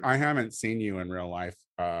I haven't seen you in real life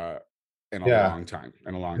in a Yeah, long time.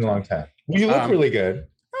 In a long in a long time. time. Well, you look Um, really good.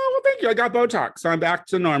 oh well, thank you. I got Botox, so I'm back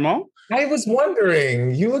to normal. I was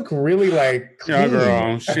wondering, you look really like Yeah, clean.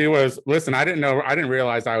 girl. She was. Listen, I didn't know. I didn't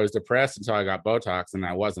realize I was depressed until I got Botox, and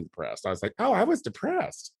I wasn't depressed. I was like, oh, I was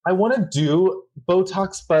depressed. I want to do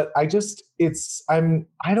Botox, but I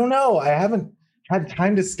don't know. I haven't had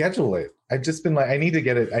time to schedule it. I've just been like, I need to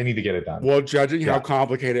get it done. Well, judging how Yeah.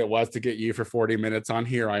 complicated it was to get you for 40 minutes on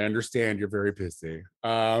here, I understand you're very busy.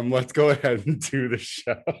 Let's go ahead and do the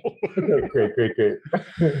show. Okay, great, great, great.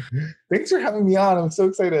 Thanks for having me on. I'm so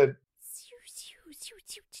excited.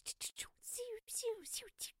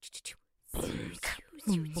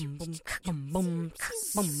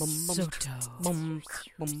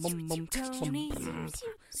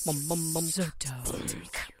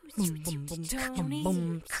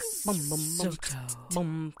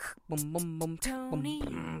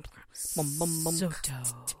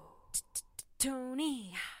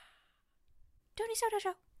 Tony Soto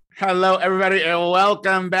Show. Hello, everybody, and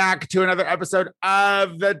welcome back to another episode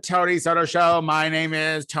of the Tony Soto Show. My name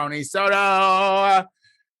is Tony Soto.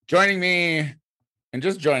 Joining me, and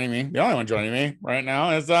just joining me, the only one joining me right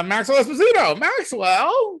now is Maxwell Esposito.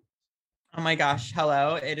 Maxwell. Oh my gosh,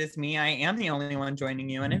 hello. It is me. I am the only one joining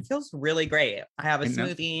you, and it feels really great. I have a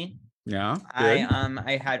smoothie. Yeah. Good.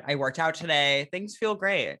 I worked out today. Things feel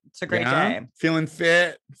great. It's a great day. Feeling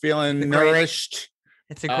fit, feeling nourished.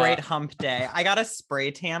 It's a great hump day. I got a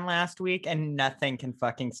spray tan last week and nothing can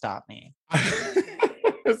fucking stop me.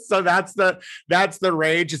 So that's the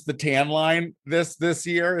rage. It's the tan line this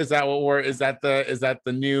year. Is that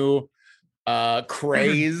the new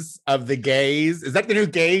craze of the gays? Is that the new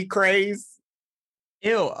gay craze?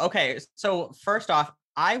 Ew. Okay. So first off,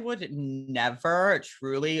 I would never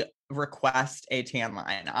truly request a tan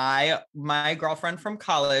line. My girlfriend from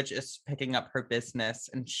college is picking up her business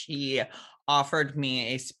and she offered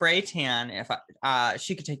me a spray tan if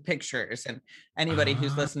she could take pictures. And anybody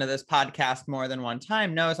who's listened to this podcast more than one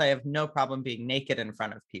time knows I have no problem being naked in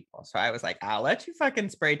front of people. So I was like, I'll let you fucking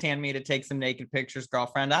spray tan me to take some naked pictures,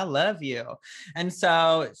 girlfriend. I love you. And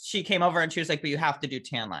so she came over and she was like, but you have to do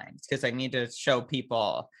tan lines because I need to show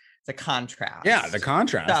people the contrast. Yeah, the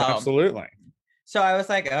contrast. Absolutely. So I was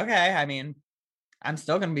like, okay, I mean, I'm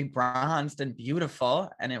still going to be bronzed and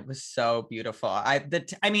beautiful. And it was so beautiful.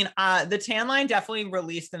 The tan line definitely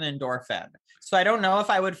released an endorphin. So I don't know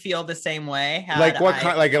if I would feel the same way. Like what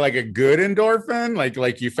kind, like a good endorphin?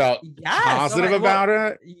 Like you felt positive about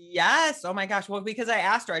it? Yes. Oh my gosh. Well, because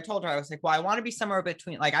I told her, I was like, well, I want to be somewhere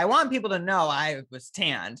between, like, I want people to know I was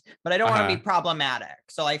tanned, but I don't want to be problematic.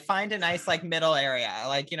 So like find a nice, like middle area.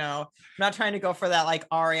 Like, I'm not trying to go for that, like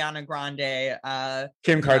Ariana Grande,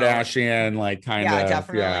 Kim Kardashian, like kind of,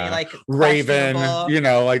 definitely like Raven,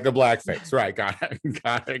 like the blackface. Right. Got it.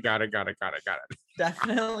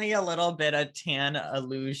 Definitely a little bit of tan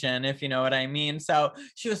illusion, if you know what I mean. So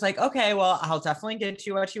she was like, okay, well, I'll definitely get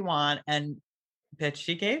you what you want. And bitch,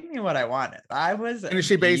 she gave me what I wanted. And is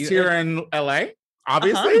she based here in LA?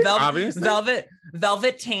 Obviously,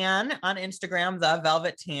 Velvet Tan on Instagram, the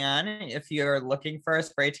Velvet Tan. If you're looking for a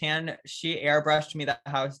spray tan, she airbrushed me the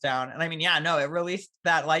house down. And I mean, it released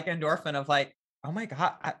that like endorphin of like, oh my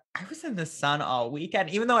God, I was in the sun all weekend,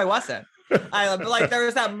 even though I wasn't. There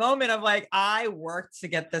was that moment of like, I worked to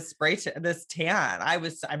get this this tan.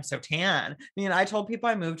 I'm so tan. I mean, I told people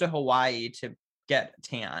I moved to Hawaii to get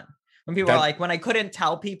tan. When people were like, when I couldn't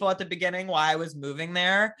tell people at the beginning why I was moving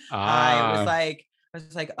there, I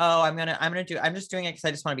was like, oh, I'm just doing it because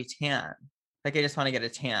I just want to be tan. Like, I just want to get a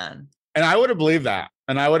tan. And I would have believed that.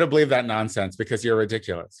 And I would have believed that nonsense because you're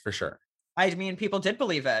ridiculous for sure. I mean, people did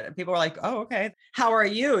believe it. People were like, oh, okay. How are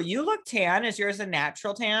you? You look tan. Is yours a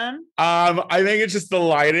natural tan? I think it's just the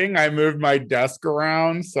lighting. I moved my desk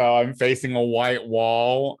around, so I'm facing a white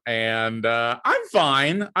wall, and I'm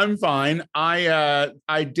fine. I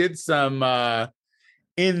did some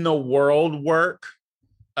in the world work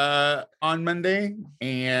on Monday,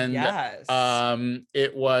 and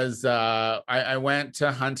it was I went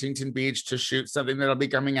to Huntington Beach to shoot something that'll be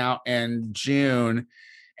coming out in June.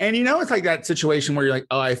 And it's like that situation where you're like,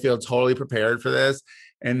 oh, I feel totally prepared for this.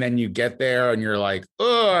 And then you get there and you're like,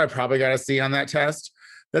 oh, I probably got a C on that test.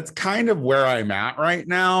 That's kind of where I'm at right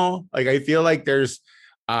now. Like, I feel like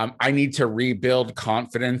I need to rebuild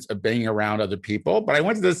confidence of being around other people. But I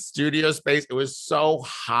went to this studio space. It was so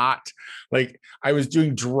hot. Like, I was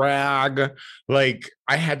doing drag. Like,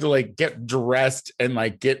 I had to like get dressed and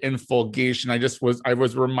like get in full geesh. And I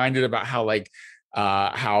was reminded about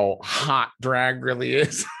how hot drag really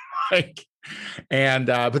is.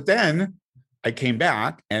 But then I came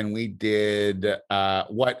back and we did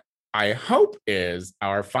what I hope is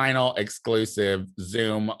our final exclusive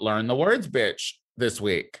Zoom Learn the Words bitch this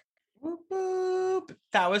week. Boop, boop.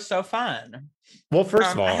 That was so fun. Well,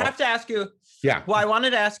 first of all, I have to ask you. Yeah. Well, I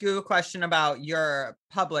wanted to ask you a question about your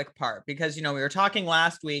public part because, you know, we were talking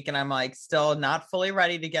last week and I'm like still not fully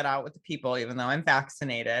ready to get out with the people, even though I'm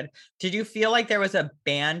vaccinated. Did you feel like there was a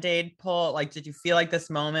Band-Aid pull? Like, did you feel like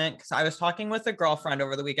this moment? Because I was talking with a girlfriend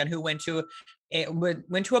over the weekend who went to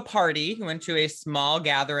a party, who went to a small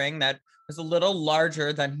gathering that was a little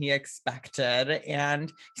larger than he expected. And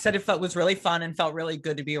he said it was really fun and felt really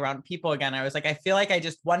good to be around people again. I was like, I feel like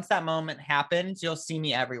once that moment happens, you'll see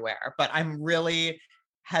me everywhere. But I'm really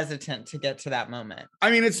hesitant to get to that moment. I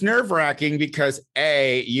mean, it's nerve-wracking because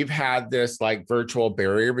you've had this like virtual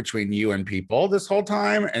barrier between you and people this whole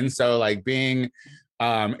time. And so like being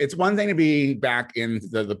it's one thing to be back in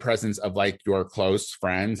the presence of like your close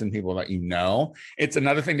friends and people that you know. It's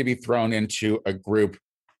another thing to be thrown into a group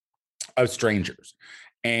of strangers.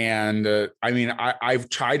 And I mean, I've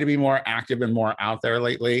tried to be more active and more out there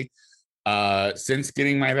lately since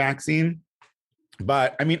getting my vaccine.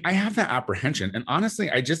 But I mean, I have that apprehension. And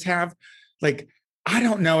honestly, I just have like, I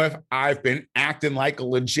don't know if I've been acting like a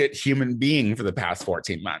legit human being for the past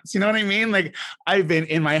 14 months. You know what I mean? Like I've been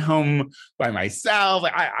in my home by myself.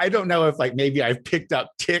 I don't know if like maybe I've picked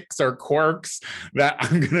up tics or quirks that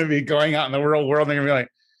I'm going to be going out in the real world and going to be like,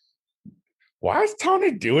 why is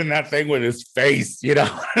Tony doing that thing with his face? You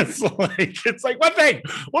know, it's like one thing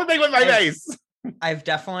with my face. I've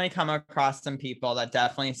definitely come across some people that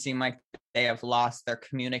definitely seem like they have lost their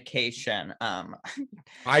communication.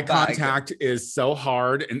 Eye contact is so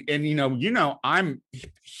hard. And you know, I'm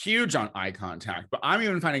huge on eye contact, but I'm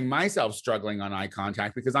even finding myself struggling on eye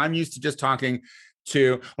contact because I'm used to just talking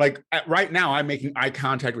to like right now I'm making eye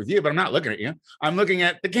contact with you, but I'm not looking at you. I'm looking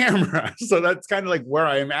at the camera. So that's kind of like where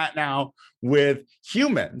I am at now with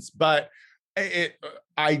humans. But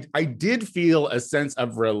I did feel a sense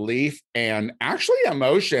of relief and actually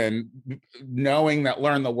emotion knowing that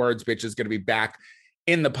Learn the Words bitch is going to be back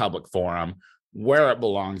in the public forum where it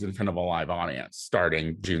belongs in front of a live audience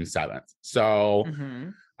starting June 7th. So,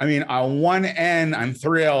 I mean, on one end, I'm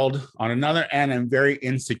thrilled. On another end, I'm very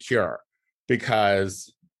insecure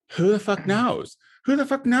because who the fuck knows? Who the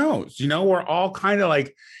fuck knows? You know, we're all kind of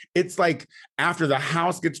like, it's like after the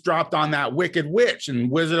house gets dropped on that Wicked Witch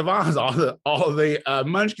and Wizard of Oz, all the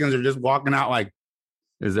munchkins are just walking out like,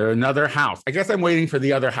 is there another house? I guess I'm waiting for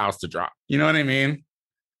the other house to drop. You know what I mean?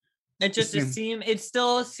 It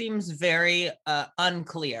still seems very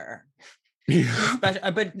unclear. But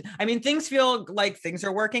I mean, things feel like things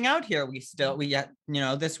are working out here.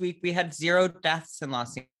 This week we had 0 deaths in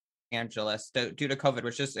Los Angeles due to COVID,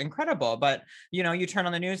 which is incredible. But you know, you turn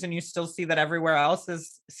on the news and you still see that everywhere else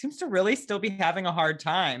seems to really still be having a hard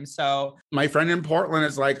time. So my friend in Portland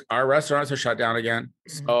is like, our restaurants are shut down again.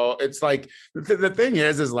 So it's like the thing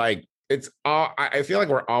is like it's all, I feel like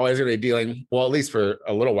we're always going to be dealing, well, at least for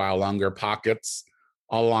a little while longer, pockets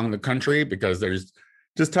all along the country because there's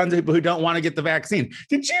just tons of people who don't want to get the vaccine.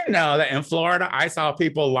 Did you know that in Florida, I saw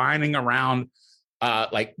people lining around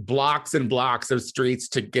like blocks and blocks of streets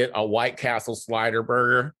to get a White Castle slider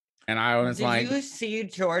burger? And I was Did you see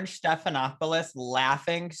George Stephanopoulos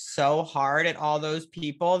laughing so hard at all those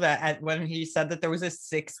people when he said that there was a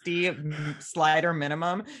 60 slider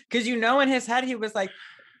minimum? Because you know, in his head, he was like,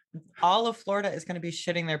 all of Florida is going to be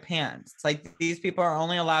shitting their pants. It's like these people are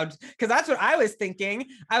only allowed, because that's what I was thinking.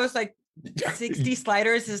 I was like, 60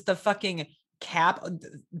 sliders is the fucking cap.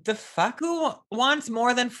 The fuck? Who wants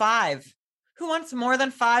more than 5? Who wants more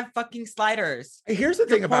than 5 fucking sliders? Here's the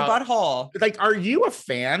thing about butthole. Like, are you a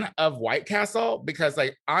fan of White Castle? Because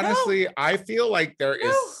like, honestly, no. I feel like there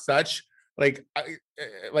is such like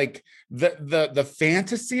the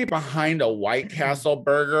fantasy behind a White Castle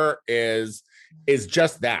burger is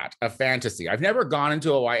just that, a fantasy. I've never gone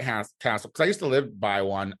into a White Castle because I used to live by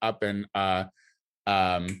one up in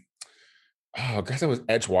I guess it was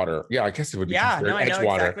Edgewater. Yeah, I guess it would be. Yeah, no, I know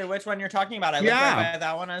Edgewater. Exactly which one you're talking about. I lived right by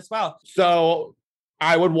that one as well. So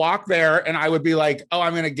I would walk there and I would be like, oh,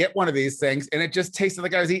 I'm going to get one of these things. And it just tasted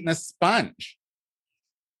like I was eating a sponge.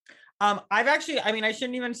 I've actually, I mean, I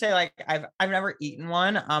shouldn't even say like I've never eaten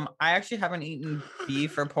one. I actually haven't eaten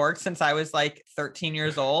beef or pork since I was like 13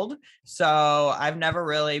 years old. So I've never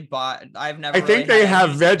really bought. I think they have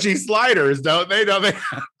veggie sliders, don't they? Don't they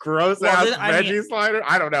have gross ass veggie sliders?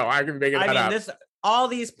 I don't know. I can make it up. All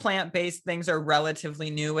these plant-based things are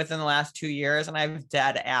relatively new within the last 2 years, and I've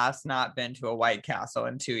dead ass not been to a White Castle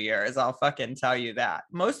in 2 years. I'll fucking tell you that.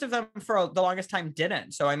 Most of them for the longest time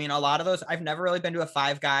didn't. So, I mean, a lot of those, I've never really been to a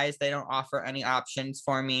Five Guys. They don't offer any options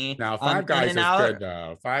for me. Now, Five Guys is good,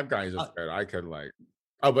 though. Five Guys is good. I could like...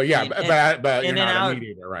 Oh, but yeah, I mean, but you're not In-N-Out- a meat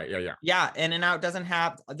eater, right? Yeah. Yeah, In-N-Out doesn't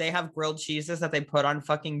have, they have grilled cheeses that they put on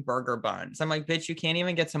fucking burger buns. I'm like, bitch, you can't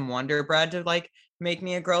even get some Wonder Bread to like make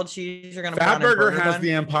me a grilled cheese. You're gonna put Fat on a Burger burger has bun.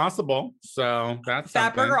 the Impossible, so that's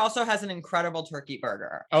Fat something. Burger also has an incredible turkey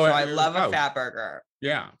burger. Oh, So I love a oh. Fat Burger.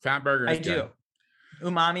 Yeah, Fat Burger is I do. good.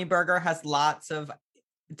 Umami Burger has lots of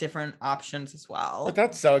different options as well. But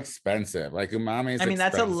that's so expensive. Like umami is I mean,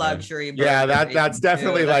 that's a expensive. luxury burger. Yeah, you that's can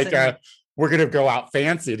definitely do. That's like a we're gonna go out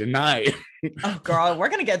fancy tonight. Oh, girl, we're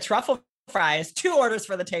gonna get truffle fries. 2 orders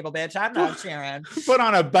for the table, bitch. I'm not sharing. Put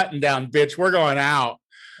on a button down, bitch. We're going out.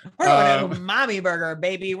 We're going to Umami Burger,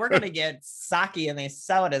 baby. We're gonna get sake and they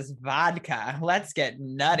sell it as vodka. Let's get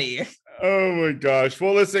nutty. Oh my gosh.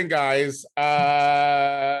 Well, listen, guys. We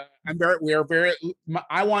are very.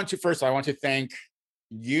 I want to thank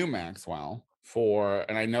you, Maxwell, for,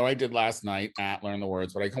 and I know I did last night at Learn the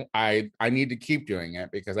Words, but I need to keep doing it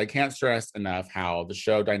because I can't stress enough how the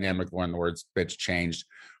show dynamic of Learn the Words bitch changed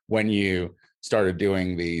when you started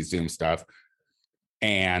doing the Zoom stuff.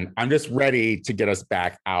 And I'm just ready to get us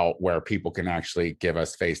back out where people can actually give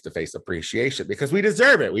us face-to-face appreciation because we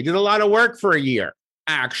deserve it. We did a lot of work for a year,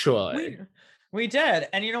 actually. We did.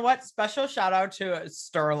 And you know what? Special shout out to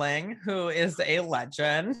Sterling, who is a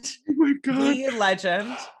legend. Oh my God. The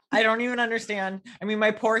legend. I don't even understand. I mean,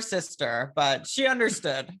 my poor sister, but she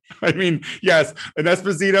understood. I mean, yes, and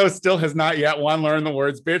Esposito still has not yet won Learn the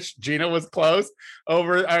Words, bitch. Gina was close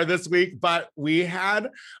over this week, but we had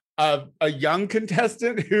a young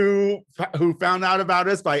contestant who found out about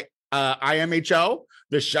us by IMHO,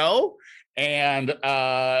 the show. And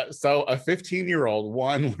so a 15-year-old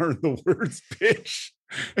won Learn the Words, bitch.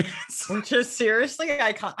 Which is seriously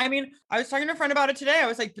iconic. I mean, I was talking to a friend about it today. I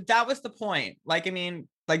was like, but that was the point. Like, I mean,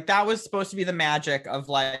 like that was supposed to be the magic of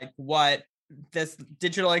like what this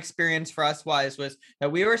digital experience for us was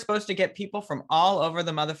that we were supposed to get people from all over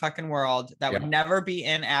the motherfucking world that would never be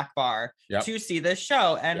in Akbar to see this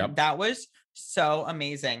show. And that was so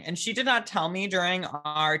amazing. And she did not tell me during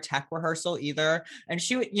our tech rehearsal either. And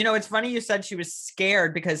she, you know, it's funny you said she was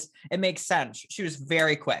scared because it makes sense. She was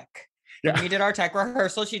very quick. Yeah. When we did our tech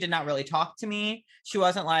rehearsal, she did not really talk to me. She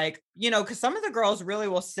wasn't like, you know, because some of the girls really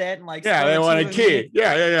will sit and like, they want a key.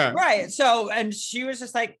 Yeah. Right. So, and she was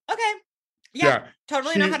just like, okay. Yeah,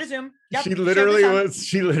 totally know how to Zoom. Yep, she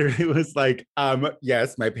literally was like,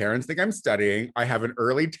 yes, my parents think I'm studying. I have an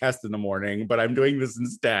early test in the morning, but I'm doing this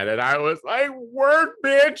instead. And I was like, word,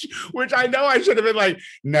 bitch, which I know I should have been like,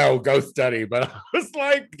 no, go study. But I was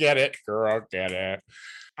like, get it, girl, get it.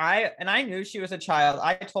 I knew she was a child.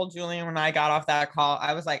 I told Julian when I got off that call,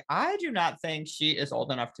 I was like, I do not think she is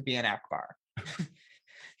old enough to be in Akbar.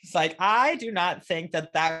 It's like, I do not think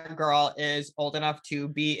that girl is old enough to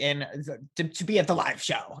be to be at the live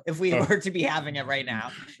show if we were to be having it right now.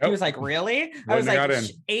 He was like, really? I was like,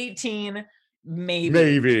 18,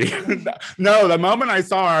 maybe. No, the moment I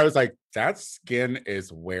saw her, I was like, that skin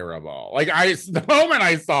is wearable. Like the moment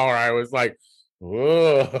I saw her, I was like,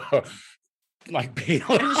 whoa. Like she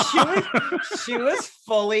was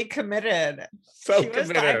fully committed.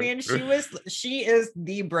 Committed. I mean, she is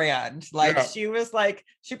the brand. Like she was like,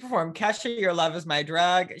 she performed Kesha, Your Love Is My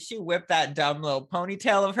Drug. She whipped that dumb little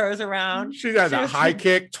ponytail of hers around. She had a high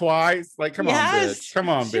kick twice. Like, come on,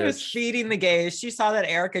 bitch. She was feeding the gays. She saw that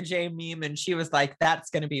Erica J meme and she was like,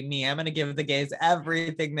 that's gonna be me. I'm gonna give the gays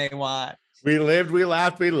everything they want. We lived, we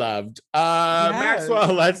laughed, we loved.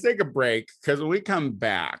 Maxwell, let's take a break because when we come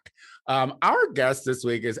back, our guest this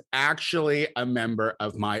week is actually a member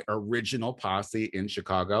of my original posse in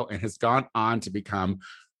Chicago and has gone on to become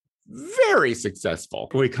very successful.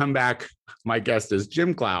 When we come back, my guest is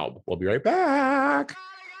Jim Glaub. We'll be right back.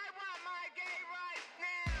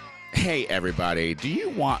 Hey, everybody. Do you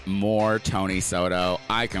want more Tony Soto?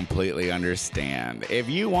 I completely understand. If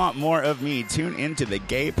you want more of me, tune into the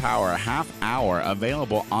Gay Power Half Hour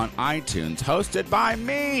available on iTunes, hosted by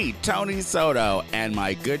me, Tony Soto, and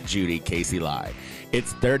my good Judy, Casey Lai.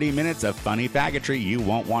 It's 30 minutes of funny faggotry you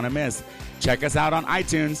won't want to miss. Check us out on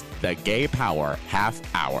iTunes, the Gay Power Half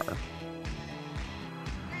Hour.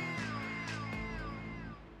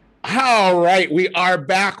 All right, we are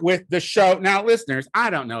back with the show. Now, listeners,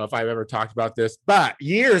 I don't know if I've ever talked about this, but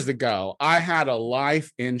years ago, I had a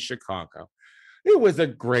life in Chicago. It was a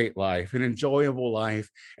great life, an enjoyable life.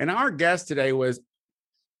 And our guest today was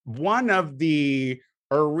one of the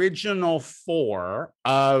original 4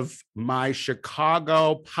 of my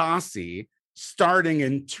Chicago posse starting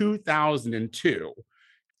in 2002.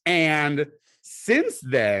 And since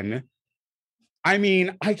then, I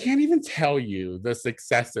mean, I can't even tell you the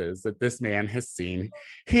successes that this man has seen.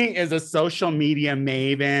 He is a social media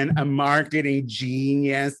maven, a marketing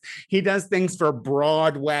genius. He does things for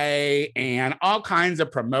Broadway and all kinds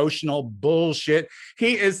of promotional bullshit.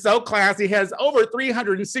 He is so classy. He has over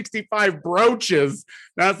 365 brooches.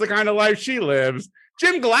 That's the kind of life she lives.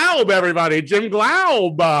 Jim Glaub, everybody. Jim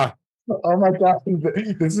Glaub. Oh my God,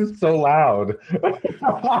 this is so loud.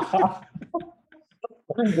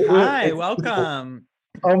 Hi, welcome.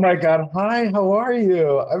 Oh my God. Hi, how are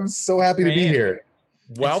you? I'm so happy to be Great. here.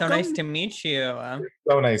 Welcome. It's so nice to meet you.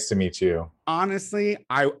 So nice to meet you. Honestly,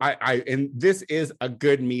 and this is a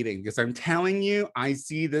good meeting because I'm telling you, I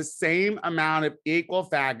see the same amount of equal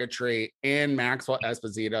faggotry in Maxwell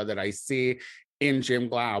Esposito that I see in Jim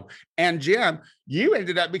Glaub. And Jim, you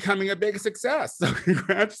ended up becoming a big success. So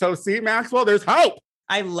congrats. So see, Maxwell, there's hope.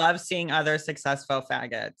 I love seeing other successful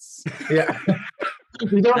faggots. Yeah.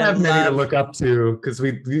 We don't I have many to love- look up to because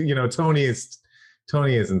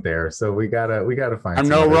Tony isn't there, so we gotta find. I'm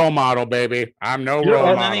no somebody. role model, baby. I'm no You're- role oh,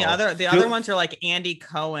 And model. then the other ones are like Andy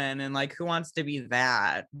Cohen and like who wants to be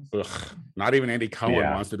that? Ugh, not even Andy Cohen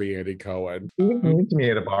Yeah. wants to be Andy Cohen. He was mean to me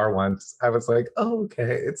at a bar once. I was like, "Oh,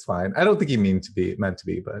 okay, it's fine." I don't think he meant to be,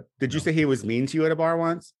 but Did you say he was mean to you at a bar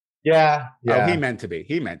once? yeah, Oh, he meant to be.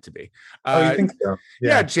 He meant to be. Oh, you think so?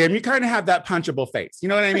 Yeah, Jim, you kind of have that punchable face. You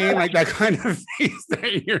know what I mean? Like that kind of face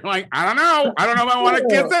that you're like, I don't know. I don't know if I want to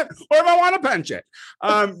kiss it or if I want to punch it.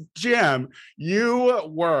 Jim, you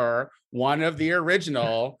were one of the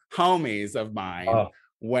original homies of mine. Oh.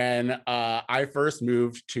 When I first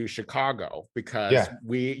moved to Chicago, because Yeah.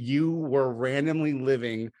 you were randomly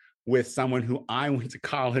living with someone who I went to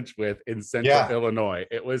college with in Central Illinois.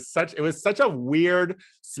 It was such a weird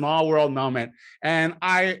small world moment, and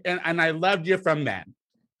I loved you from then.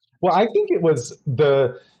 Well, I think it was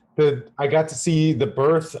the I got to see the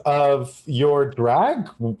birth of your drag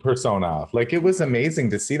persona. Like it was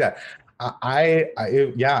amazing to see that.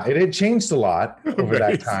 It had changed a lot over that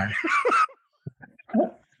Right. time.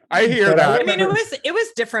 I hear But that. I mean, it was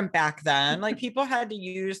different back then. Like people had to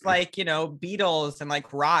use like, beetles and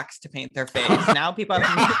like rocks to paint their face. Now people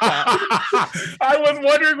have makeup. I was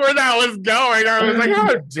wondering where that was going. I was like,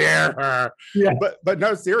 how dare her? Yeah. But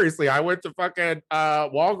no, seriously, I went to fucking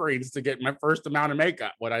Walgreens to get my first amount of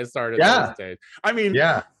makeup when I started Yeah. those days. I mean,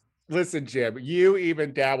 Yeah. listen, Jim, you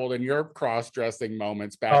even dabbled in your cross-dressing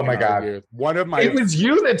moments back Oh my in our God. youth. One of my It was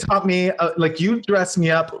you that taught me, like you dressed me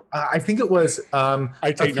up. I think it was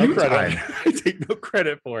I take no few credit. times. I take no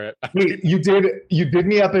credit for it. Wait, you did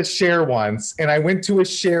me up as Cher once, and I went to a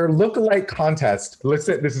Cher lookalike contest.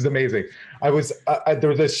 Listen, this is amazing. There was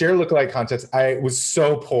a Cher lookalike contest. I was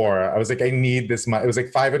so poor. I was like, I need this money. It was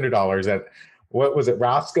like $500 at what was it,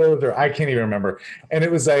 Roscoe's, or I can't even remember. And it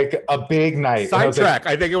was like a big night. And I was like, Sidetrack.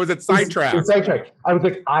 I think it was at Sidetrack. It was Sidetrack. I was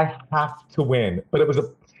like, I have to win, but it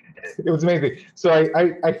was amazing. So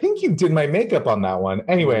I think you did my makeup on that one.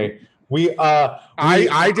 Anyway,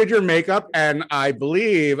 I did your makeup, and I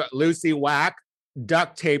believe Lucy Wack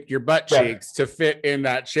duct taped your butt Yeah. cheeks to fit in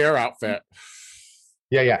that Cher outfit.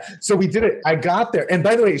 Yeah. So we did it. I got there. And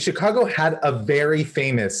by the way, Chicago had a very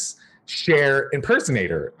famous Cher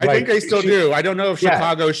impersonator. I think they still do. I don't know if Yeah.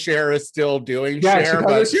 Chicago Cher is still doing Yeah, Cher, Chicago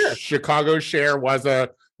but Cher. Chicago Cher was a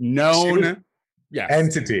known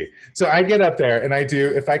entity. So I get up there and I do,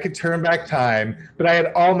 if I could turn back time, but I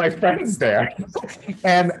had all my friends there.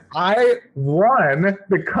 And I won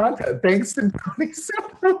the contest thanks to Tony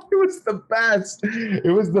Silva. It was the best.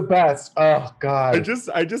 It was the best. Oh God.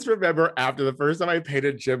 I just remember after the first time I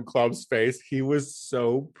painted Jim Club's face, he was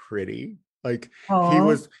so pretty. Like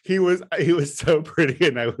he was so pretty,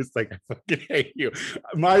 and I was like, I fucking hate you.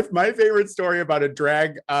 My favorite story about a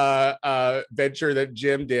drag venture that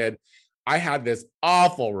Jim did. I had this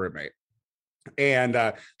awful roommate,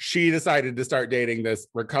 and she decided to start dating this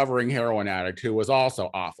recovering heroin addict who was also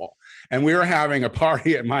awful. And we were having a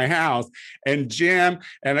party at my house, and Jim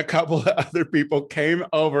and a couple of other people came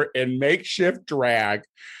over in makeshift drag,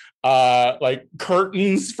 like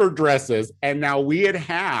curtains for dresses. And now we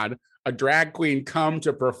had a drag queen come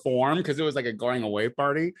to perform because it was like a going away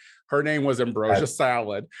party. Her name was Ambrosia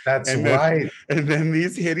Salad. That's And then- right. And then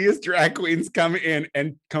these hideous drag queens come in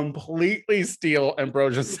and completely steal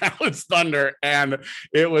Ambrosia Salad's thunder. And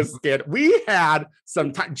it was good. We had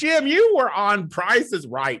some time. Jim, you were on Price is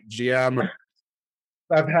Right, Jim.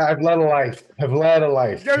 I've led a life. I've led a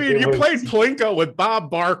life. I mean, It you was- played Plinko with Bob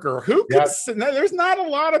Barker. Who could Yep. say, no, there's not a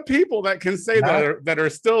lot of people that can say that are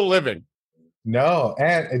still living. No,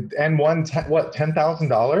 and won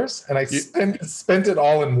 $10,000, and I spent it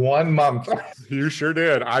all in 1 month. You sure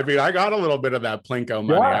did. I mean, I got a little bit of that Plinko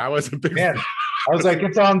money. Yeah. I was a big Man, I was like,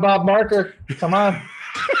 it's on Bob Barker. Come on.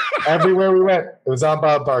 Everywhere we went, it was on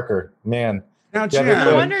Bob Barker. Man. Now, Yeah, Jim,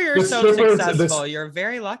 No wonder you're the so strippers- successful. You're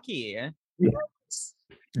very lucky. Yeah,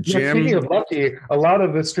 speaking Jim, of lucky, a lot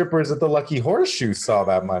of the strippers at the Lucky Horseshoe saw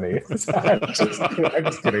that money. I'm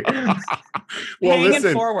just kidding. well, Paying it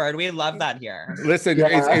listen, forward. We love that here. listen,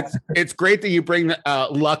 Yeah. it's great that you bring the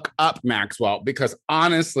luck up, Maxwell, because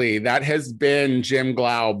honestly, that has been Jim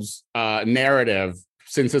Glaub's narrative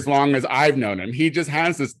since as long as I've known him. He just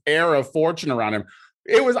has this air of fortune around him.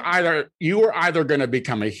 It was either you were either going to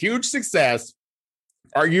become a huge success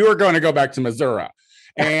or you were going to go back to Missouri.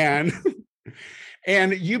 And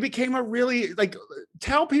and you became a really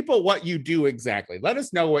tell people what you do exactly. Let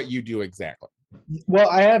us know what you do exactly. Well,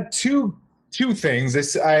 I have two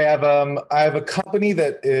things. I have a company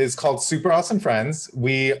that is called Super Awesome Friends.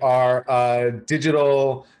 We are a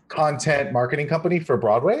digital content marketing company for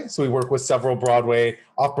Broadway. So we work with several Broadway,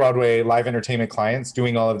 off-Broadway live entertainment clients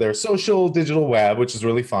doing all of their social digital web, which is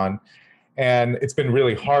really fun. And it's been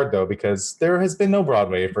really hard though, because there has been no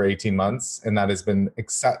Broadway for 18 months and that has been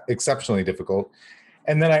exceptionally difficult.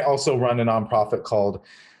 And then I also run a nonprofit called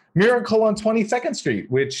Miracle on 22nd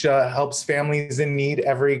Street, which helps families in need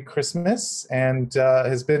every Christmas, and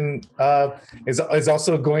has been is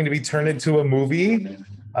also going to be turned into a movie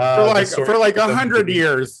For like 100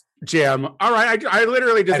 years, Jim. All right, I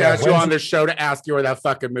literally just asked you on this show to ask you where that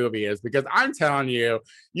fucking movie is, because I'm telling you,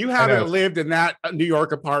 you haven't lived in that New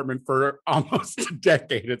York apartment for almost a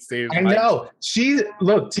decade, it seems. I know.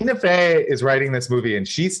 Tina Fey is writing this movie and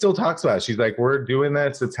she still talks about it. She's like, we're doing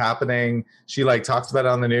this, it's happening. She talks about it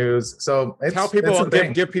on the news. So tell people,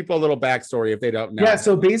 give people a little backstory if they don't know. Yeah,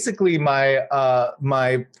 so basically my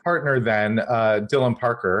partner then, Dylan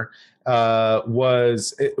Parker,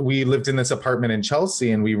 we lived in this apartment in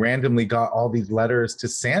Chelsea and we randomly got all these letters to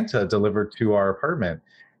Santa delivered to our apartment.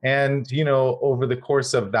 And, over the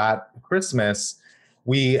course of that Christmas,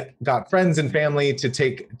 we got friends and family to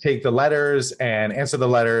take the letters and answer the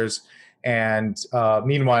letters. And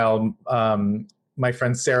meanwhile, my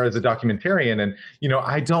friend Sarah is a documentarian, and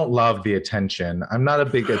I don't love the attention. I'm not a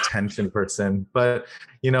big attention person, but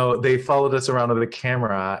they followed us around with the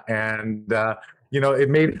camera, and it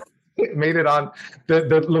made it on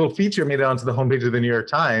the little feature, made it onto the homepage of the New York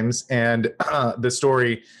Times, and the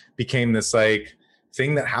story became this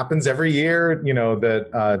thing that happens every year,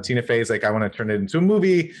 that Tina Fey is like, I want to turn it into a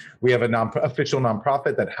movie. We have an official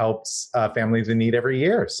nonprofit that helps families in need every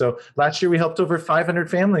year. So last year we helped over 500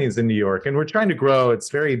 families in New York, and we're trying to grow. It's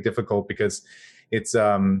very difficult because it's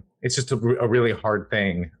just a really hard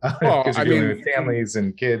thing because you're dealing with families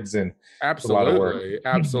and kids and absolutely, a lot of work.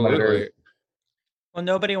 Absolutely. Well,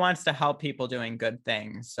 nobody wants to help people doing good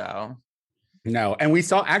things, so. No, and we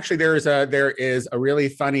saw actually there is a really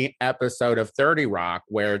funny episode of 30 Rock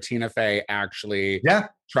where Tina Fey actually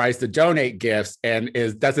tries to donate gifts and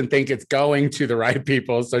doesn't think it's going to the right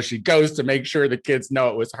people, so she goes to make sure the kids know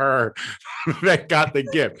it was her that got the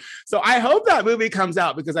gift. So I hope that movie comes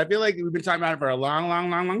out, because I feel like we've been talking about it for a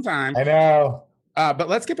long time. I know. But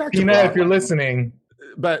let's get back to Tina, Broadway. if you're listening.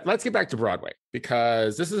 But let's get back to Broadway,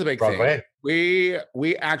 because this is a big Broadway. thing.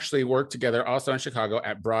 We actually worked together also in Chicago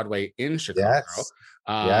at Broadway in Chicago.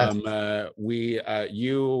 Yes.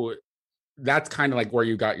 That's kind of like where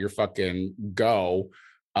you got your fucking go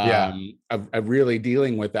of really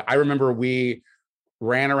dealing with it. I remember we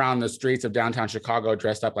ran around the streets of downtown Chicago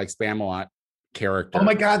dressed up like Spamalot characters. Oh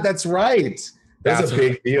my God, that's right. That's a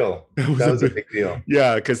big deal. That was a big deal.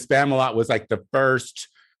 Yeah, because Spamalot was like the first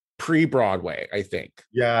pre-Broadway, I think.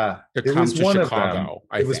 Yeah, to come to Chicago.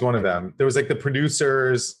 It was one of them. There was like the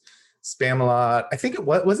producers, Spamalot. I think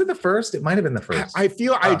was it the first? It might have been the first. I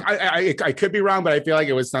feel I could be wrong, but I feel like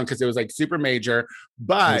it was some, because it was like super major.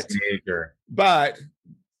 But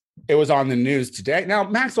it was on the news today. Now,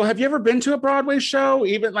 Maxwell, have you ever been to a Broadway show,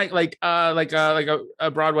 even like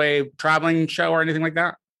a Broadway traveling show or anything like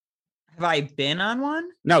that? Have I been on one?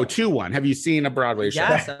 No, to one. Have you seen a Broadway show?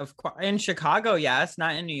 Yes, of course. In Chicago, yes.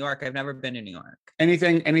 Not in New York. I've never been to New York.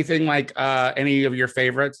 Anything like any of your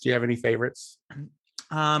favorites? Do you have any favorites?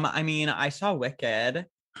 I mean, I saw Wicked,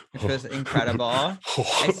 which was incredible. I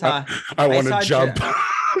want to jump.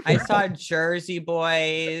 I saw Jersey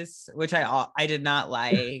Boys, which I did not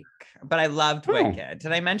like, but I loved Wicked.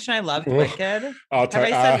 Did I mention I loved Wicked? Have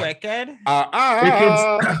I said Wicked?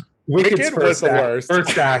 Wicked's was the worst.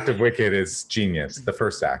 First act of Wicked is genius. The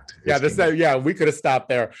first act. We could have stopped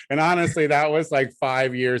there. And honestly, that was like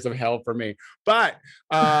 5 years of hell for me. But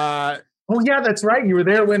oh yeah, that's right. You were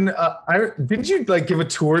there when didn't you give a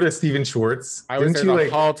tour to Stephen Schwartz? I was there the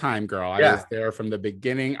whole time, girl. I was there from the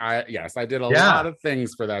beginning. I did a lot of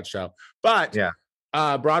things for that show. But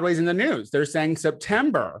Broadway's in the news. They're saying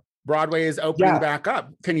September, Broadway is opening back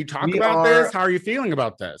up. Can you talk We about are- this? How are you feeling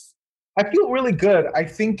about this? I feel really good. I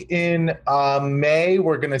think in May,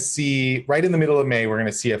 we're going to see, right in the middle of May, we're going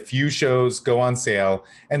to see a few shows go on sale.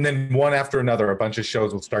 And then one after another, a bunch of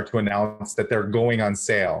shows will start to announce that they're going on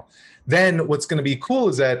sale. Then what's going to be cool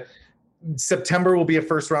is that September will be a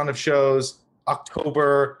first round of shows,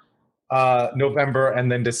 October, November,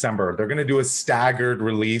 and then December. They're going to do a staggered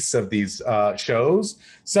release of these shows.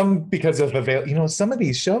 Some because of some of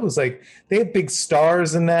these shows, like they have big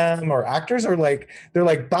stars in them, or actors are like, they're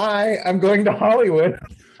like, bye, I'm going to Hollywood.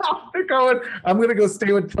 I'm going to go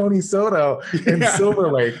stay with Tony Soto in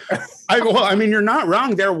Silver Lake. I mean, you're not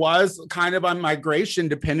wrong. There was kind of a migration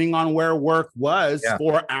depending on where work was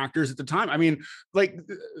for actors at the time. I mean, like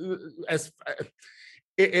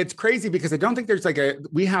it's crazy because I don't think there's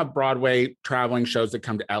we have Broadway traveling shows that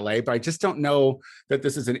come to LA, but I just don't know that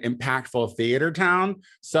this is an impactful theater town.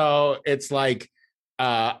 So it's like,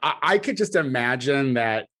 I could just imagine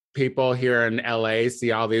that people here in LA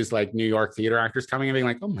see all these like New York theater actors coming and being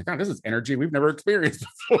like, oh my God, this is energy we've never experienced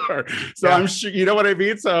before. So I'm sure, you know what I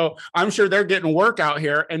mean? So I'm sure they're getting work out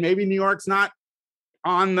here, and maybe New York's not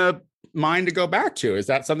on the mind to go back to. Is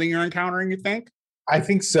that something you're encountering, you think? I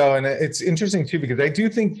think so. And it's interesting too, because I do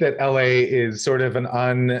think that LA is sort of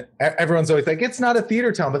everyone's always like, it's not a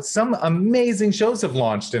theater town, but some amazing shows have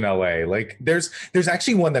launched in LA. Like there's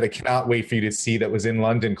actually one that I cannot wait for you to see that was in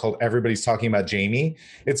London called Everybody's Talking About Jamie.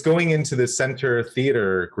 It's going into the Center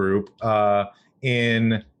Theater Group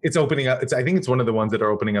it's opening up. I think it's one of the ones that are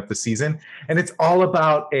opening up the season. And it's all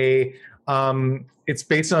about it's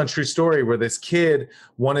based on a true story where this kid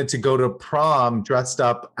wanted to go to prom dressed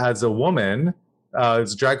up as a woman,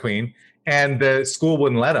 as a drag queen, and the school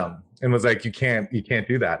wouldn't let him and was like, you can't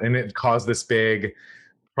do that. And it caused this big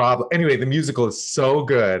problem. Anyway, the musical is so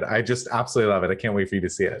good. I just absolutely love it. I can't wait for you to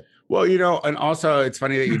see it. Well, and also it's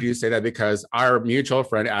funny that you do say that, because our mutual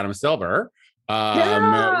friend, Adam Silver,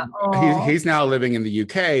 he's now living in the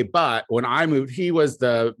UK, but when I moved, he was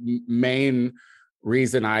the main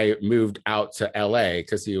reason I moved out to LA,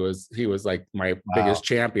 because he was like my biggest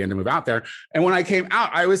champion to move out there. And when I came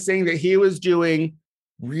out, I was saying that he was doing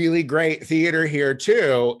really great theater here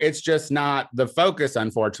too. It's just not the focus,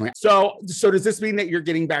 unfortunately. So does this mean that you're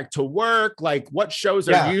getting back to work? Like, what shows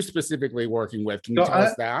are you specifically working with? Can you tell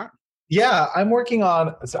us that? Yeah, I'm working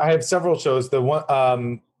on, I have several shows. The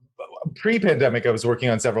one pre-pandemic, I was working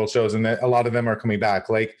on several shows, and a lot of them are coming back.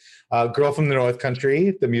 Like Girl from the North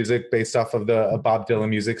Country, the music based off of the Bob Dylan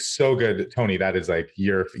music. So good, Tony. That is like,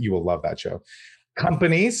 you will love that show.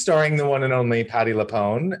 Company, starring the one and only Patti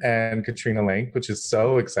LuPone and Katrina Lenk, which is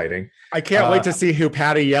so exciting. I can't wait to see who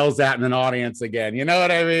Patti yells at in an audience again. You know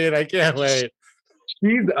what I mean? I can't wait.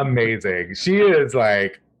 She's amazing. She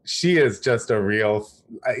is just a real,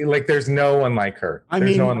 like, there's no one like her.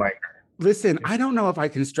 No one like her. Listen, I don't know if I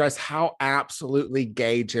can stress how absolutely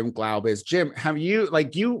gay Jim Glaub is. Jim, you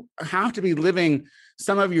have to be living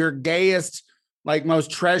some of your gayest, like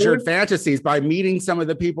most treasured fantasies by meeting some of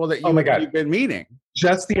the people that you've been meeting.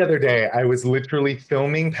 Just the other day, I was literally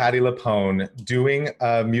filming Patti LuPone doing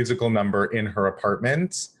a musical number in her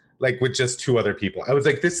apartment, like with just two other people. I was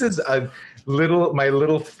like, this is my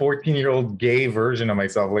little 14-year-old gay version of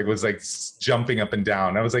myself, like was like jumping up and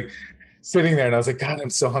down. I was like sitting there and I was like, God,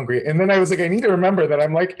 I'm so hungry. And then I was like, I need to remember that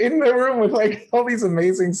I'm like in the room with like all these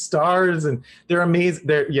amazing stars, and they're amazing.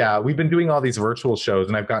 We've been doing all these virtual shows,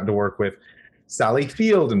 and I've gotten to work with Sally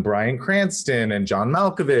Field and Bryan Cranston and John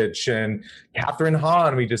Malkovich and Catherine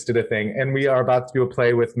Hahn. We just did a thing, and we are about to do a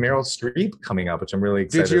play with Meryl Streep coming up, which I'm really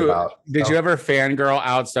excited about. Did you ever fangirl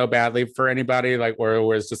out so badly for anybody, like where it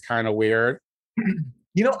was just kind of weird?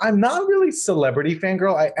 I'm not really celebrity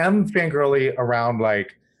fangirl. I am fangirly around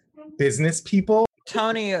like business people.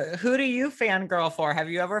 Tony, who do you fangirl for? Have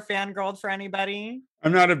you ever fangirled for anybody?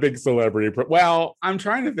 I'm not a big celebrity. Well, I'm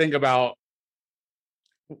trying to think about,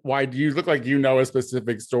 why do you look like you know a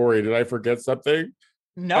specific story? Did I forget something?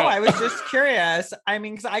 No, I was just curious. I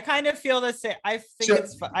mean, because I kind of feel the same. I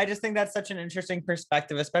just think that's such an interesting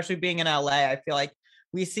perspective, especially being in LA. I feel like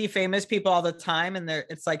we see famous people all the time, and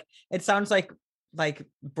it's like, it sounds like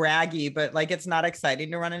braggy, but like it's not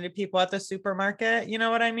exciting to run into people at the supermarket. You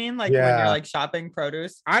know what I mean? Like when you're like shopping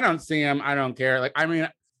produce. I don't see them. I don't care. Like, I mean,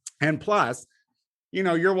 and plus,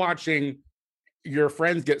 you're watching your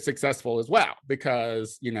friends get successful as well,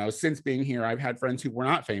 because since being here, I've had friends who were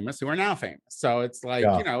not famous who are now famous. So it's like,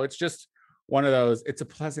 it's just one of those, it's a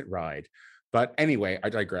pleasant ride. But anyway, I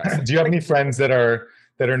digress. Do you have any friends that are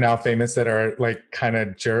now famous that are like kind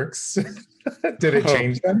of jerks? Did it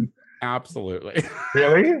change them? Absolutely.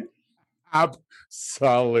 Really?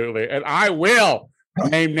 Absolutely. And I will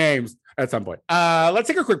name names at some point. Let's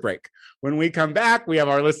take a quick break. When we come back, we have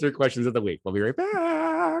our listener questions of the week. We'll be right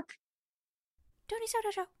back. Tony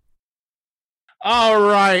Soto Show. All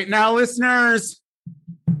right. Now, listeners,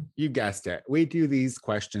 you guessed it. We do these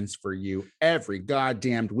questions for you every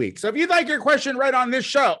goddamned week. So if you'd like your question right on this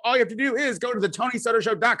show, all you have to do is go to the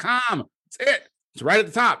TonySotoShow.com. That's it. It's right at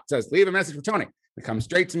the top. It says, leave a message for Tony. It comes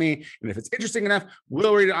straight to me. And if it's interesting enough,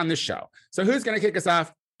 we'll read it on this show. So who's going to kick us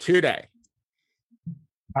off today?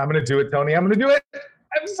 I'm going to do it, Tony. I'm going to do it.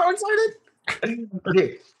 I'm so excited.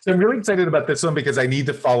 Okay, so I'm really excited about this one because I need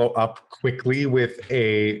to follow up quickly with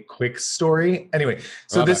a quick story. Anyway,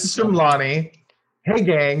 so this is from Lonnie. Hey,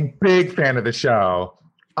 gang, big fan of the show.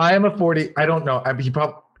 I am a 40. I don't know. He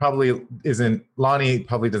probably isn't. Lonnie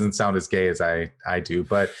probably doesn't sound as gay as I do,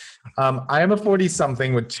 but I am a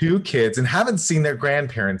 40-something with 2 kids and haven't seen their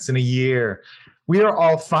grandparents in a year. We are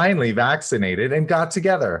all finally vaccinated and got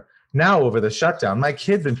together. Now, over the shutdown, my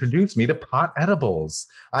kids introduced me to pot edibles.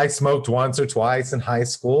 I smoked once or twice in high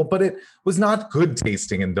school, but it was not good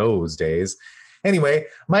tasting in those days. Anyway,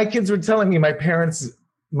 my kids were telling me my parents,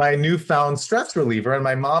 my newfound stress reliever, and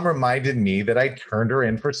my mom reminded me that I turned her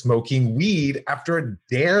in for smoking weed after a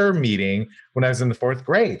DARE meeting when I was in the 4th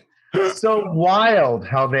grade. So wild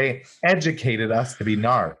how they educated us to be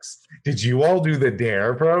narcs. Did you all do the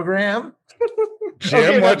DARE program? Jim,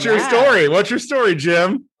 Okay, what's your story? What's your story,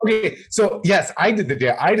 Jim? Okay, so yes, I did the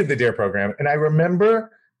DARE program, and I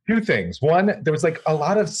remember 2 things. One, there was like a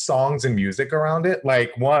lot of songs and music around it.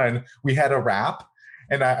 Like one, we had a rap,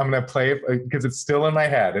 and I'm gonna play it because it's still in my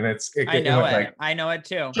head, and I know went it. like, I know it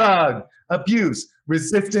too. drug abuse,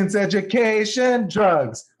 resistance education,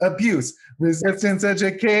 drugs abuse, resistance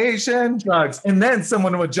education, drugs, and then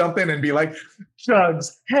someone would jump in and be like,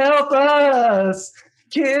 drugs, help us.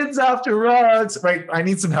 Kids after drugs, right? I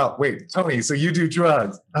need some help. Wait, Tony, so you do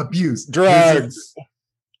drugs, abuse, Drugs,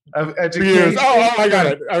 education. abuse. Oh, I got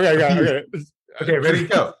it. Okay. Okay, ready,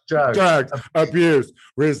 go. Drugs, abuse,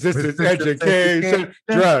 resistance education,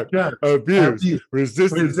 drug, abuse,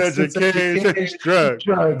 resistance education,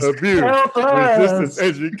 drug, abuse, help us. resistance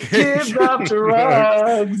education, Kids after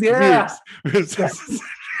drugs, yeah.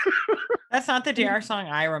 That's not the DARE song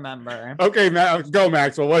I remember. Okay, go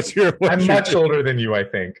Maxwell. What's I'm much older than you, I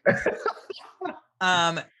think.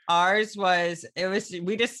 Ours was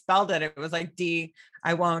we just spelled it. It was like D,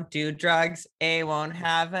 I won't do drugs. A, won't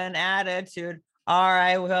have an attitude. R,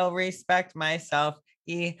 I will respect myself.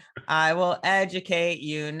 E, I will educate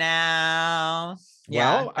you now.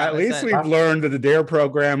 Well, at least we've learned that the DARE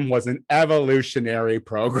program was an evolutionary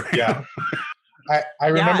program. Yeah. I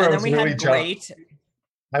remember I was really great.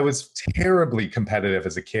 I was terribly competitive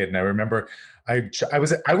as a kid, and I remember I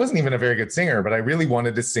wasn't even a very good singer, but I really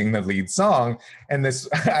wanted to sing the lead song. And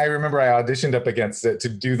I remember I auditioned up against it to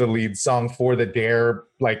do the lead song for the DARE.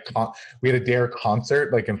 We had a DARE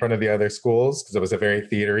concert like in front of the other schools because I was a very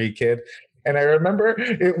theatery kid. And I remember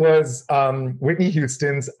it was Whitney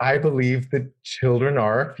Houston's "I Believe the Children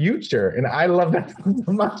Are Our Future," and I love that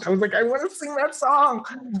so much. I was like, I want to sing that song,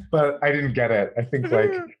 but I didn't get it. I think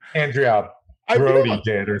like Andrea Brody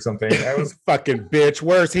did or something. I was fucking bitch.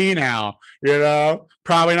 Where's he now? You know,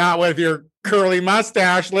 probably not with your curly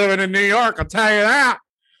mustache living in New York. I'll tell you that.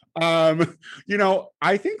 You know,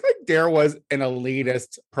 I think like DARE was an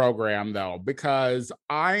elitist program though, because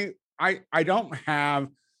I don't have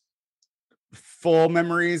full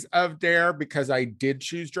memories of DARE because I did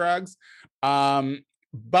choose drugs. But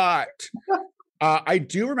I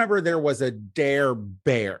do remember there was a DARE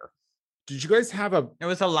bear. Did you guys have It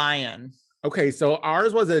was a lion. Okay, so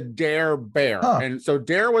ours was a DARE bear. Huh. And so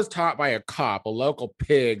DARE was taught by a cop, a local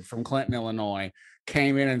pig from Clinton, Illinois,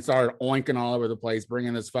 came in and started oinking all over the place,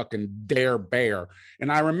 bringing this fucking DARE bear.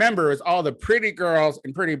 And I remember it's all the pretty girls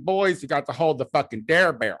and pretty boys who got to hold the fucking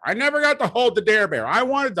DARE bear. I never got to hold the DARE bear. I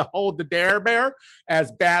wanted to hold the DARE bear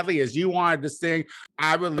as badly as you wanted to sing,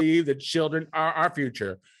 "I Believe the Children Are Our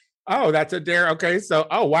Future." Oh, that's a DARE. Okay, so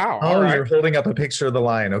wow. Oh, you're holding up a picture of the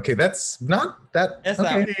lion. Okay, that's not that. It's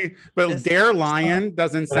okay. But DARE lion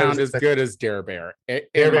doesn't sound as good as DARE bear. DARE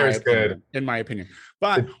bear is good, in my opinion.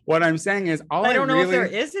 But what I'm saying is, I don't know if there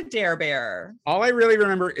is a DARE bear. All I really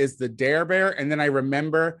remember is the DARE bear, and then I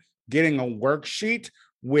remember getting a worksheet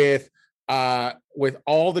with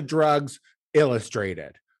all the drugs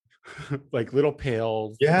illustrated. Like little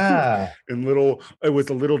pills, yeah, and it was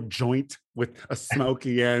a little joint with a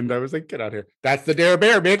smoky end. I was like, get out here. That's the DARE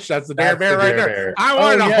bear, bitch. That's the DARE bear right there. I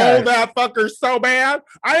wanted to hold that fucker so bad.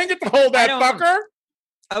 I didn't get to hold that fucker.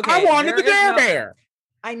 Okay, I wanted the DARE bear.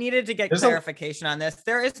 I needed to get There's clarification on this.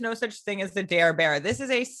 There is no such thing as the Dare Bear. This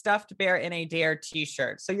is a stuffed bear in a Dare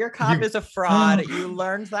t-shirt. So your cop is a fraud. You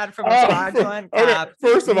learned that from a fraudulent cop.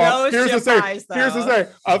 First of all, No here's the surprise, thing. Here's the though.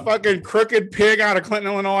 thing. A fucking crooked pig out of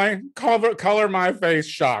Clinton, Illinois. Color my face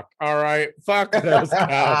shocked. All right. Fuck those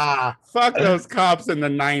cops. Fuck those cops in the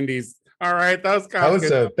 90s. All right. Those cops.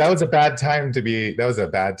 That was a bad time to be. That was a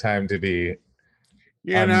bad time to be.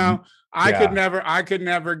 You know, I yeah. could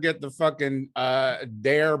never get the fucking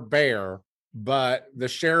Dare Bear, but the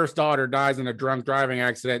sheriff's daughter dies in a drunk driving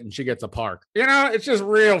accident and she gets a park. You know, it's just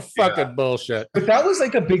real fucking bullshit. But that was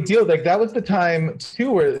like a big deal. Like that was the time too,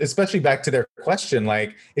 where especially back to their question,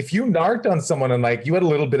 like if you narked on someone and like you had a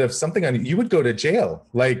little bit of something on you would go to jail.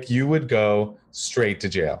 Like you would go straight to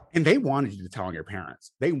jail. And they wanted you to tell on your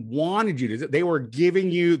parents. They wanted you to. They were giving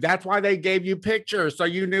you. That's why they gave you pictures, so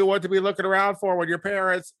you knew what to be looking around for when your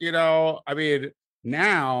parents. You know, I mean,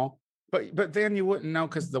 now, but then you wouldn't know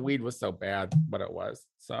because the weed was so bad what it was.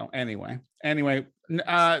 So anyway,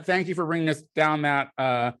 thank you for bringing us down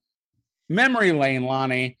that memory lane,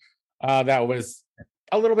 Lonnie. That was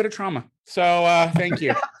a little bit of trauma. So thank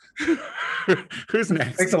you. Who's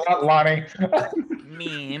next? Thanks a lot, Lonnie.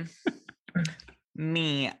 Me.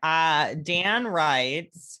 Dan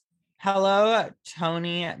writes, hello,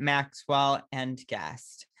 Tony, Maxwell, and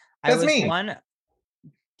guest. That's me.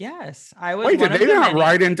 Yes, I was. Wait, did they not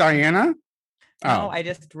write in Diana? No, I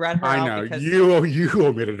just read her. I know you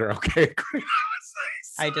omitted her. Okay.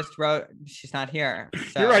 I just wrote. She's not here.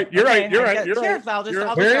 So. You're right. You're right.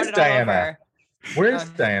 Where is Diana? Where's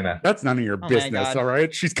Diana? That's none of your business. All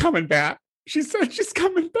right. She's coming back. She said she's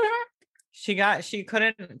coming back. She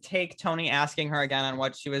couldn't take Tony asking her again on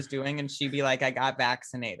what she was doing, and she'd be like, I got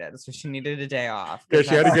vaccinated. So she needed a day off. Yeah,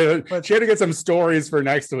 she had to get some stories for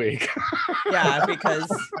next week. Yeah, because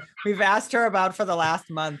we've asked her about for the last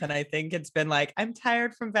month, and I think it's been like, I'm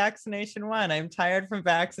tired from vaccination 1, I'm tired from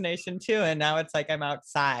vaccination 2, and now it's like I'm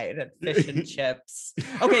outside at fish and chips.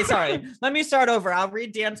 Okay, sorry. Let me start over. I'll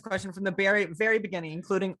read Dan's question from the very, very beginning,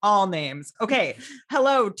 including all names. Okay.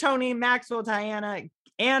 Hello, Tony, Maxwell, Diana,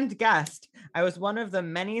 and guest. I was one of the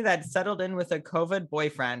many that settled in with a COVID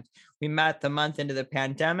boyfriend. We met the month into the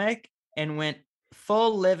pandemic and went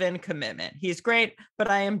full live-in commitment. He's great,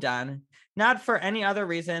 but I am done. Not for any other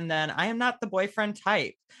reason than I am not the boyfriend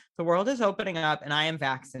type. The world is opening up and I am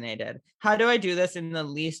vaccinated. How do I do this in the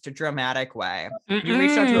least dramatic way? You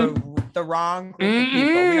reached out to the wrong group of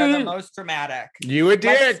people. We are the most dramatic. You a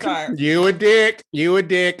dick. You a dick. You a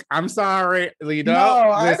dick. I'm sorry.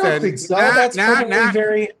 No, I don't think so. That's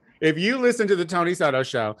very. If you listen to the Tony Soto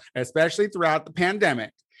show, especially throughout the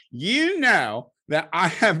pandemic, you know that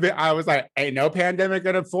I was like, ain't no pandemic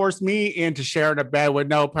gonna force me into sharing a bed with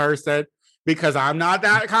no person, because I'm not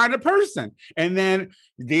that kind of person. And then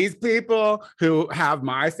these people who have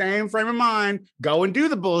my same frame of mind go and do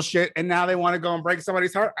the bullshit, and now they want to go and break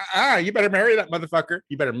somebody's heart. You better marry that motherfucker.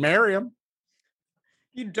 You better marry him.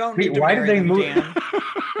 You don't need to marry him, Dan.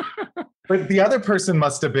 But the other person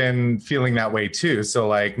must have been feeling that way too. So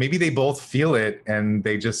like maybe they both feel it and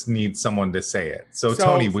they just need someone to say it. So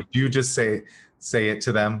Tony, would you just say it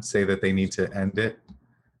to them? Say that they need to end it?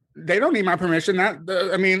 They don't need my permission.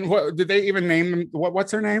 I mean, what did they even name them?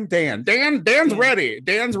 What's her name? Dan's ready.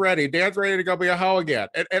 Dan's ready to go be a hoe again.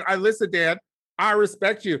 And I listen, Dan, I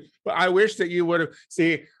respect you, but I wish that you would have.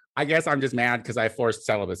 See, I guess I'm just mad because I forced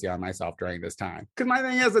celibacy on myself during this time. Because my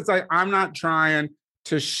thing is, it's like, I'm not trying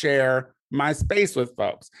to share my space with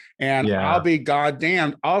folks. And I'll be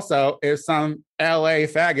goddamned also if some LA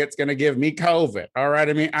faggot's going to give me COVID. All right.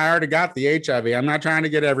 I mean, I already got the HIV. I'm not trying to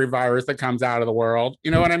get every virus that comes out of the world.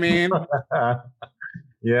 You know what I mean?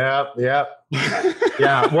 Yeah.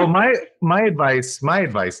 Well, my advice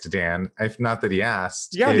to Dan, if not that he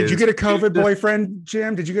asked. Yeah. Did you get a COVID boyfriend,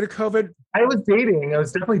 Jim? Did you get a COVID? I was dating. I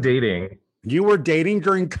was definitely dating. You were dating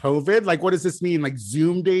during COVID? Like, what does this mean? Like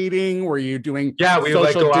Zoom dating? Were you doing we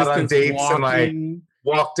like go out on dates walking? And like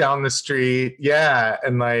walk down the street. Yeah.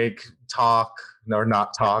 And like talk or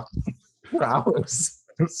not talk for hours.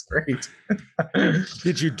 It was great.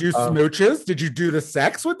 Did you do smooches? Did you do the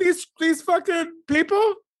sex with these fucking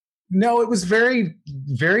people? No, it was very,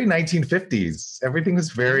 very 1950s. Everything was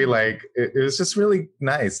very like, it was just really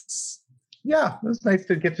nice. Yeah. It was nice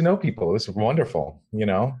to get to know people. It was wonderful, you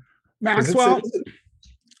know? Maxwell,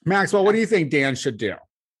 what do you think Dan should do?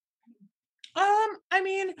 I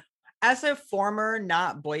mean, as a former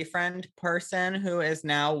not boyfriend person who is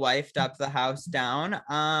now wifed up the house down,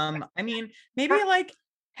 I mean, maybe like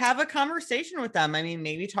have a conversation with them. I mean,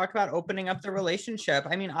 maybe talk about opening up the relationship.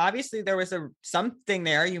 I mean, obviously there was something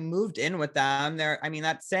there. You moved in with them there. I mean,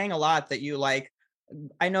 that's saying a lot that you like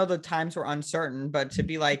I know the times were uncertain, but to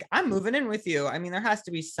be like, I'm moving in with you. I mean, there has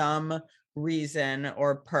to be some reason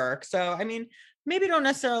or perk. So, I mean, maybe don't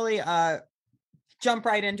necessarily jump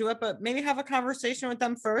right into it, but maybe have a conversation with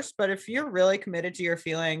them first. But if you're really committed to your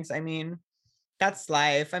feelings, I mean, that's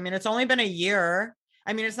life. I mean, it's only been a year.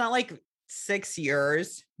 I mean, it's not like 6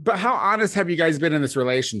 years. But how honest have you guys been in this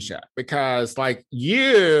relationship? Because like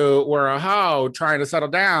you were a hoe trying to settle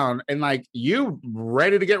down and like you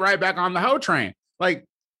ready to get right back on the hoe train. Like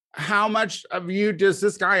how much of you does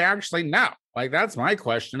this guy actually know? Like that's my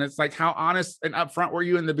question. It's like how honest and upfront were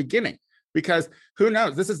you in the beginning? Because who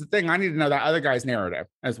knows? This is the thing. I need to know that other guy's narrative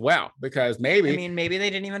as well. Because maybe, I mean, maybe they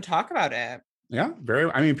didn't even talk about it. yeah,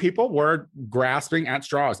 I mean, people were grasping at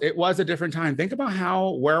straws. It was a different time. Think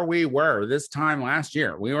about where we were this time last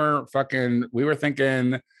year. We were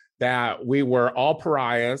thinking that we were all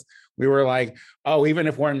pariahs. We were like, oh, even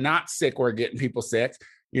if we're not sick, we're getting people sick.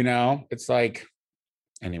 You know, it's like,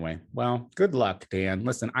 anyway, well, good luck, Dan.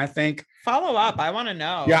 Listen, I think follow up. I want to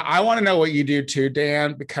know. Yeah, I want to know what you do too,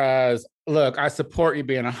 Dan, because look, I support you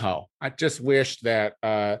being a hoe. I just wish that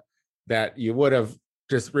that you would have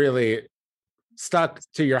just really stuck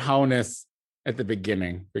to your wholeness at the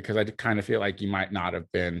beginning, because I kind of feel like you might not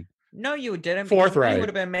have been. No, you didn't. Forthright. You would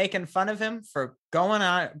have been making fun of him for going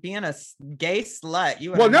on being a gay slut.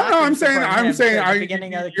 You Well, no, I'm saying,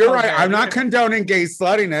 you're right. I'm not COVID. condoning gay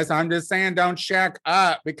sluttiness. I'm just saying don't shack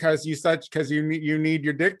up because you need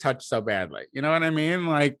your dick touched so badly. You know what I mean?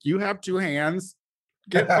 Like you have two hands.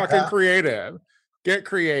 Get fucking creative. Get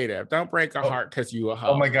creative. Don't break a heart because you a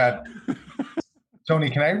hoe. Oh my God. Tony,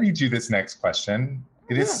 can I read you this next question?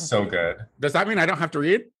 It is so good. Does that mean I don't have to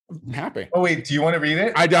read? I'm happy. Oh wait, do you want to read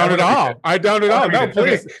it? I don't at all. I don't at all. No,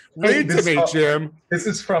 please read to me, Jim. This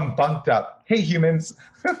is from Bunked Up. Hey humans,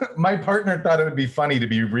 my partner thought it would be funny to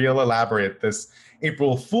be real elaborate this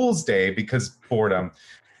April Fool's Day because boredom.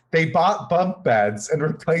 They bought bunk beds and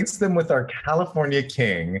replaced them with our California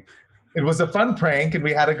King. It was a fun prank and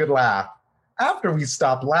we had a good laugh. After we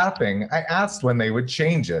stopped laughing, I asked when they would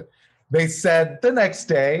change it. They said the next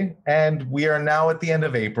day, and we are now at the end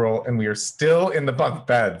of April, and we are still in the bunk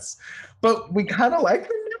beds. But we kind of like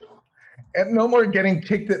them now. And no more getting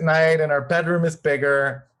kicked at night, and our bedroom is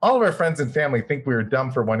bigger. All of our friends and family think we were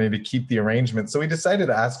dumb for wanting to keep the arrangement, so we decided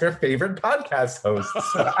to ask our favorite podcast hosts.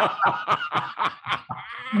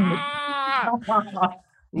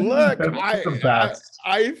 Look,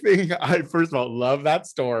 I think I first of all love that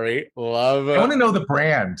story. I want to know the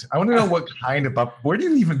brand. I want to know what kind of where do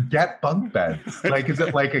you even get bunk beds? Like, is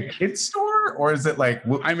it like a kid's store or is it like?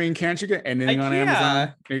 I mean, can't you get anything on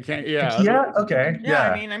Amazon? You can't. Yeah. Yeah. Okay.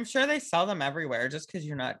 Yeah. I mean, I'm sure they sell them everywhere. Just because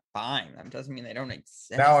you're not buying them doesn't mean they don't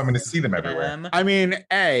exist. Now I'm going to see them everywhere. I mean,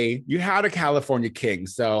 you had a California King,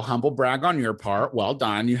 so humble brag on your part. Well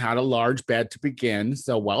done. You had a large bed to begin,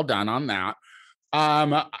 so well done on that.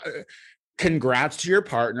 Congrats to your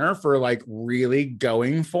partner for like really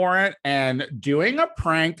going for it and doing a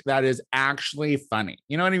prank that is actually funny.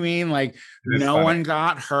 You know what I mean? Like no one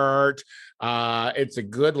got hurt. It's a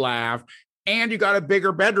good laugh and you got a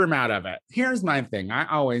bigger bedroom out of it. Here's my thing. I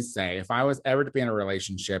always say if I was ever to be in a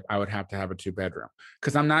relationship, I would have to have a 2-bedroom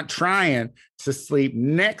because I'm not trying to sleep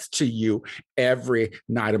next to you every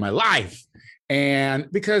night of my life. And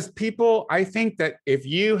because I think that if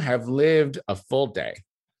you have lived a full day,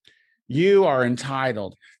 you are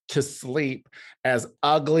entitled to sleep as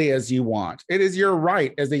ugly as you want. It is your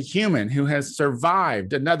right as a human who has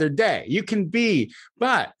survived another day. You can be,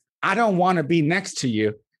 but I don't want to be next to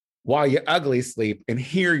you while you ugly sleep and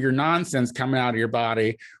hear your nonsense coming out of your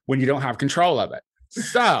body when you don't have control of it.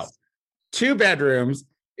 So 2 bedrooms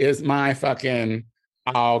is my fucking,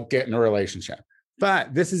 I'll get in a relationship.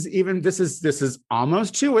 But this is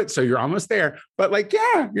almost to it. So you're almost there. But like,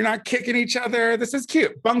 yeah, you're not kicking each other. This is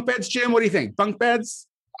cute. Bunk beds, Jim. What do you think? Bunk beds?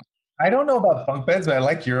 I don't know about bunk beds, but I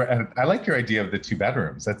like your idea of the 2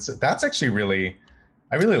 bedrooms. That's actually really,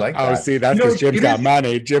 I really like that. Oh, see, that's because Jim's got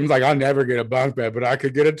money. Jim's like, I'll never get a bunk bed, but I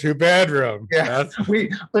could get a 2-bedroom. Yeah.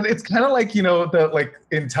 But it's kind of like, like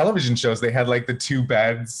in television shows, they had like the 2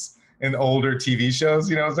 beds. In older TV shows,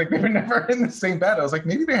 it's like they were never in the same bed. I was like,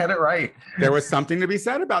 maybe they had it right. There was something to be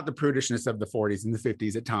said about the prudishness of the 40s and the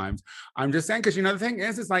 50s at times. I'm just saying, because the thing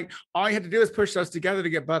is, it's like all you had to do is push those together to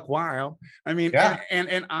get buck wild. I mean, yeah.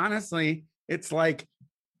 and honestly, it's like,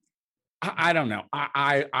 I don't know.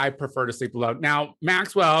 I prefer to sleep alone. Now,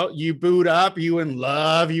 Maxwell, you boot up, you in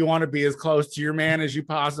love, you want to be as close to your man as you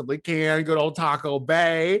possibly can. Good old Taco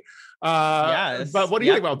Bay. Yes. But what do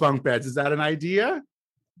you think about bunk beds? Is that an idea?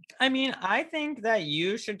 I mean, I think that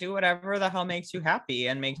you should do whatever the hell makes you happy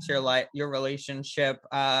and makes your relationship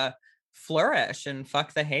flourish and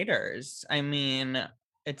fuck the haters. I mean,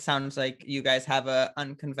 it sounds like you guys have a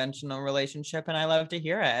unconventional relationship, and I love to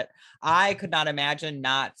hear it. I could not imagine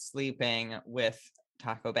not sleeping with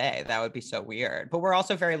Taco Bay. That would be so weird. But we're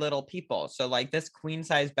also very little people, so like this queen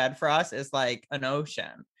size bed for us is like an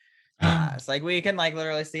ocean. It's like we can like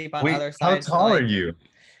literally sleep on Wait, other how sides. tall like, are you?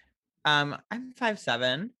 I'm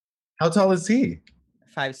 5'7", How tall is he?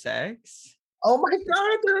 5'6". Oh my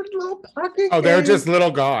God, they're a little pocket. Oh, they're game. just little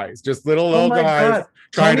guys, just little Oh my guys God.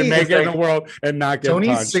 trying Tony to make is it in like- the world and not get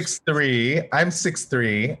Tony's punched. 6'3". I'm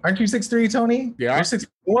 6'3". Aren't you 6'3", Tony? Yeah. You're 6'4",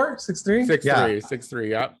 6'3"? 6'3", Yeah. 6'3",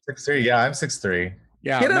 yep. 6'3". Yeah, I'm 6'3".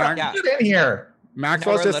 Yeah, Get, Max- get in here.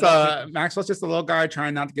 Maxwell's we're just little a Maxwell's just a little guy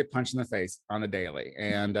trying not to get punched in the face on a daily.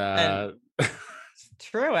 And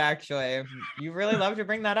True, actually. You really love to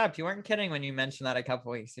bring that up. You weren't kidding when you mentioned that a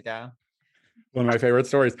couple weeks ago. one of my favorite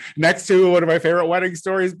stories. Next to one of my favorite wedding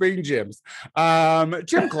stories being Jim's.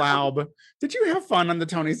 Jim Glaub, did you have fun on the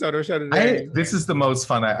Tony Soto show today? This is the most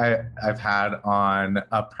fun I've had on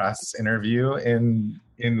a press interview in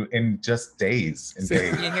just days. In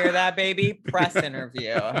days. You hear that, baby? Press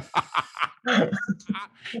interview.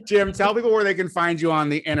 Jim, tell people where they can find you on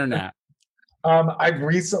the internet. I've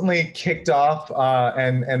recently kicked off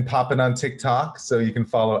and popping on TikTok, so you can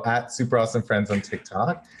follow at Super Awesome Friends on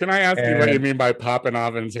TikTok. Can I ask you what you And- mean by popping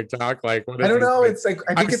off on TikTok? Like, what is I don't this know. thing? It's like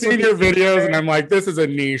I think I've it's seen your videos and I'm like, this is a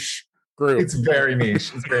niche group. It's very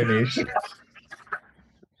niche. It's very niche.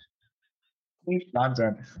 Niche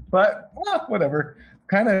content, but well, whatever.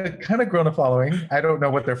 Kind of grown a following. I don't know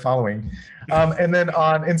what they're following. And then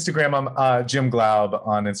on Instagram, I'm Jim Glaub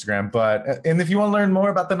on Instagram. And if you want to learn more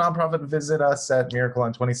about the nonprofit, visit us at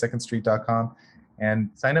miracleon22ndstreet.com and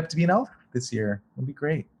sign up to be an elf this year. It'll be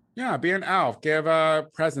great. Yeah, be an elf. Give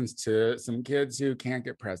presents to some kids who can't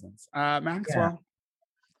get presents. Maxwell.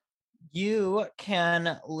 You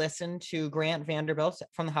can listen to Grant Vanderbilt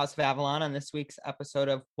from the House of Avalon on this week's episode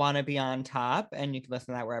of Wanna Be on Top, and you can listen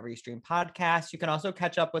to that wherever you stream podcasts. You can also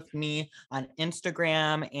catch up with me on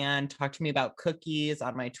Instagram and talk to me about cookies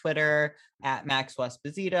on my Twitter at Max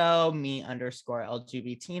Esposito,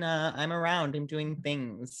 me_LGBTina. I'm around. I'm doing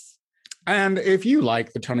things. And if you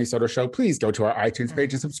like the Tony Soto Show, please go to our iTunes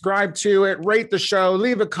page and subscribe to it. Rate the show,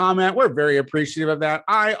 leave a comment. We're very appreciative of that.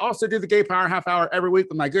 I also do the Gay Power Half Hour every week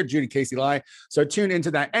with my good Judy Casey Lai. So tune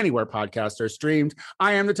into that anywhere podcasts are streamed.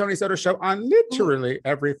 I am the Tony Soto Show on literally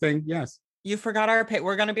everything. Yes. You forgot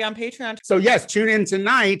we're going to be on Patreon. So yes, tune in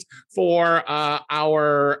tonight for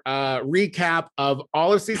our recap of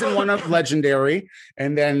all of season 1 of Legendary.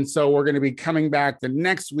 And then so we're going to be coming back the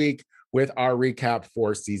next week with our recap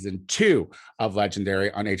for season 2 of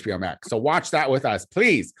Legendary on HBO Max. So watch that with us,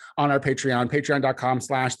 please, on our Patreon,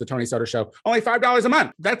 patreon.com/The Tony Soto Show. Only $5 a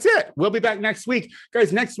month. That's it. We'll be back next week.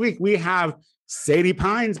 Guys, next week we have Sadie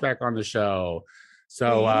Pines back on the show.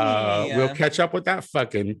 So we'll catch up with that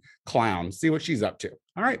fucking clown, see what she's up to.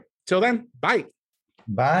 All right. Till then, bye.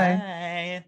 Bye. Bye.